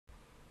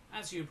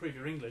as you improve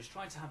your English,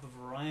 try to have a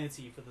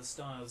variety for the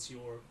styles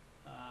you're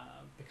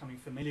becoming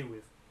familiar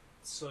with.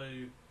 So,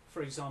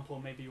 for example,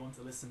 maybe you want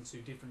to listen to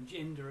different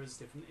genders,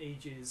 different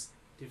ages,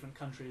 different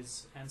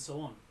countries, and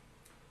so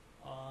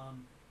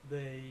on.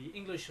 The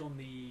English on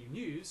the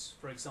news,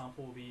 for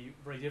example, will be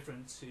very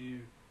different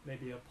to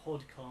maybe a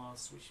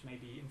podcast which may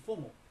be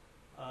informal.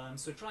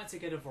 So try to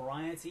get a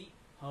variety.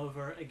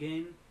 However,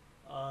 again,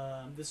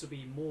 this will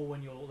be more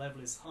when your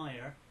level is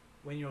higher.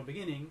 When you're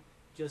beginning,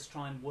 just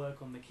try and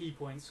work on the key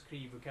points,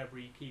 key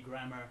vocabulary, key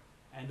grammar,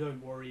 and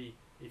don't worry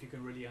if you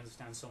can really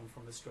understand someone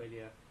from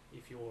Australia,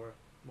 if you're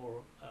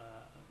more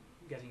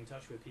getting in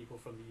touch with people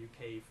from the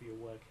UK for your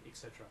work,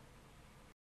 etc.